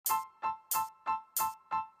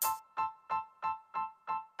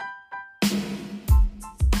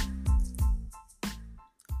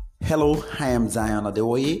Hello, I am Zion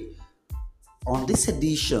Adewoye. On this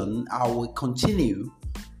edition, I will continue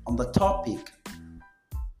on the topic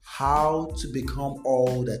how to become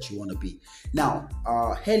all that you want to be. Now,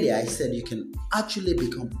 earlier I said you can actually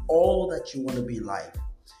become all that you want to be in life.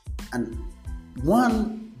 And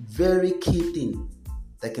one very key thing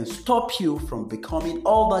that can stop you from becoming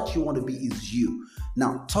all that you want to be is you.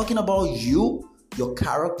 Now, talking about you, your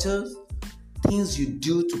characters, things you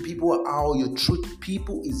do to people, how you treat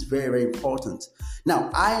people is very, very important.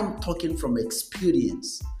 Now, I am talking from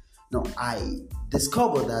experience. Now, I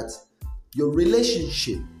discovered that your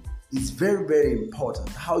relationship is very, very important.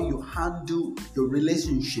 How you handle your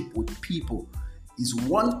relationship with people is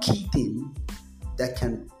one key thing that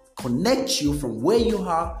can connect you from where you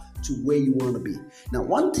are to where you want to be. Now,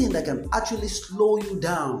 one thing that can actually slow you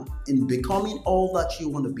down in becoming all that you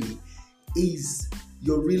want to be is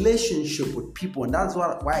your relationship with people. And that's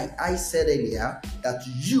why I said earlier that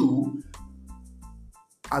you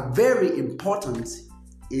are very important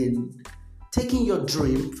in taking your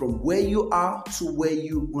dream from where you are to where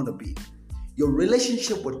you want to be. Your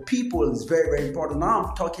relationship with people is very, very important. Now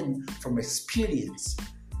I'm talking from experience.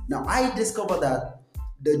 Now I discovered that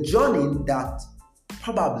the journey that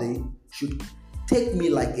probably should take me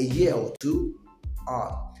like a year or two,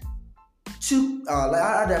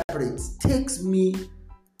 takes me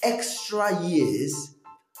extra years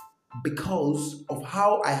because of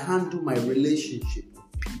how I handle my relationship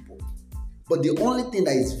with people. But the only thing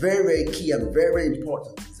that is very, very key and very, very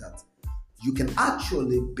important is that you can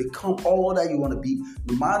actually become all that you want to be,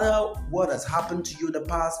 no matter what has happened to you in the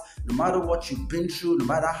past, no matter what you've been through, no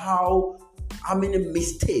matter how many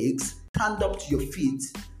mistakes. Stand up to your feet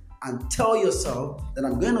and tell yourself that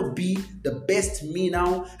I'm going to be the best me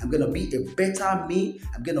now. I'm going to be a better me.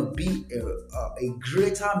 I'm going to be a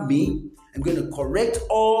greater me. I'm going to correct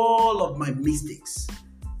all of my mistakes.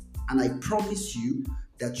 And I promise you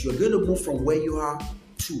that you're going to move from where you are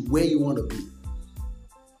to where you want to be.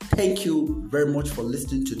 Thank you very much for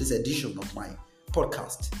listening to this edition of my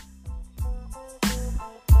podcast.